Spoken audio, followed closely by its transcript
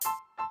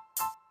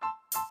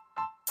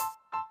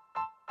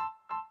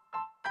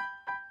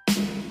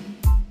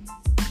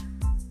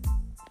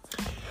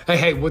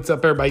Hey, what's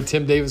up, everybody?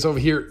 Tim Davis over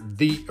here,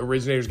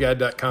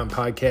 theoriginatorsguide.com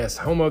podcast,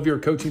 home of your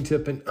coaching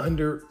tip in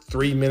under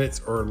 3 minutes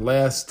or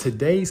less.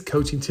 Today's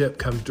coaching tip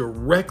comes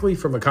directly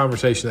from a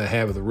conversation I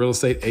had with a real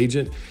estate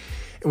agent.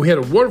 And we had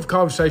a wonderful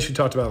conversation,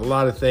 talked about a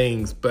lot of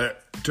things,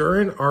 but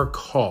during our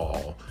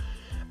call,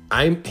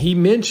 he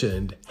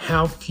mentioned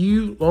how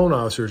few loan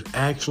officers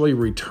actually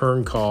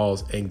return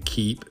calls and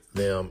keep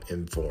them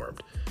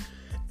informed.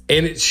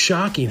 And it's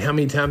shocking how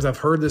many times I've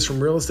heard this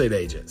from real estate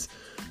agents.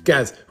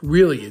 Guys,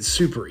 really, it's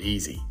super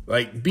easy.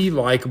 Like, be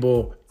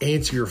likable,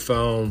 answer your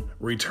phone,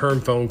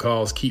 return phone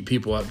calls, keep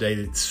people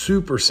updated. It's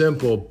super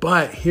simple,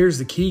 but here's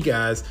the key,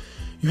 guys.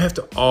 You have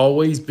to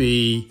always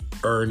be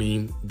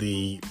earning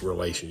the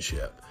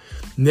relationship.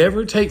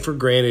 Never take for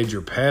granted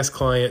your past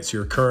clients,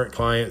 your current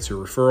clients,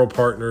 your referral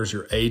partners,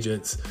 your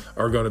agents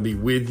are going to be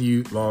with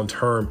you long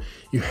term.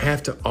 You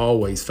have to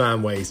always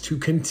find ways to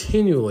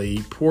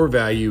continually pour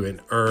value and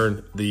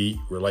earn the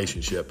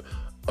relationship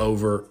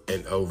over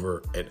and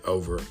over and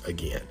over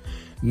again.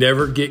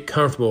 Never get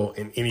comfortable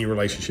in any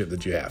relationship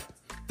that you have.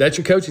 That's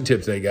your coaching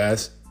tip today,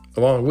 guys,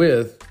 along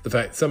with the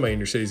fact that somebody in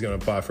your city is going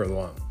to apply for the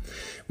loan.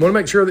 You want to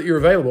make sure that you're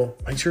available.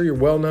 Make sure you're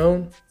well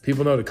known.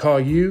 People know to call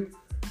you.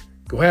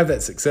 Go have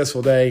that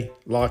successful day.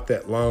 Lock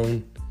that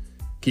loan.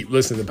 Keep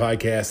listening to the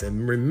podcast.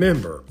 And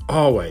remember,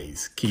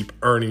 always keep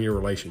earning your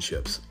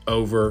relationships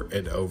over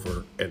and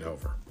over and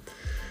over.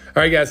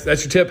 All right, guys,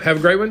 that's your tip. Have a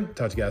great one.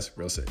 Talk to you guys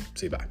real soon.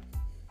 See you. Bye.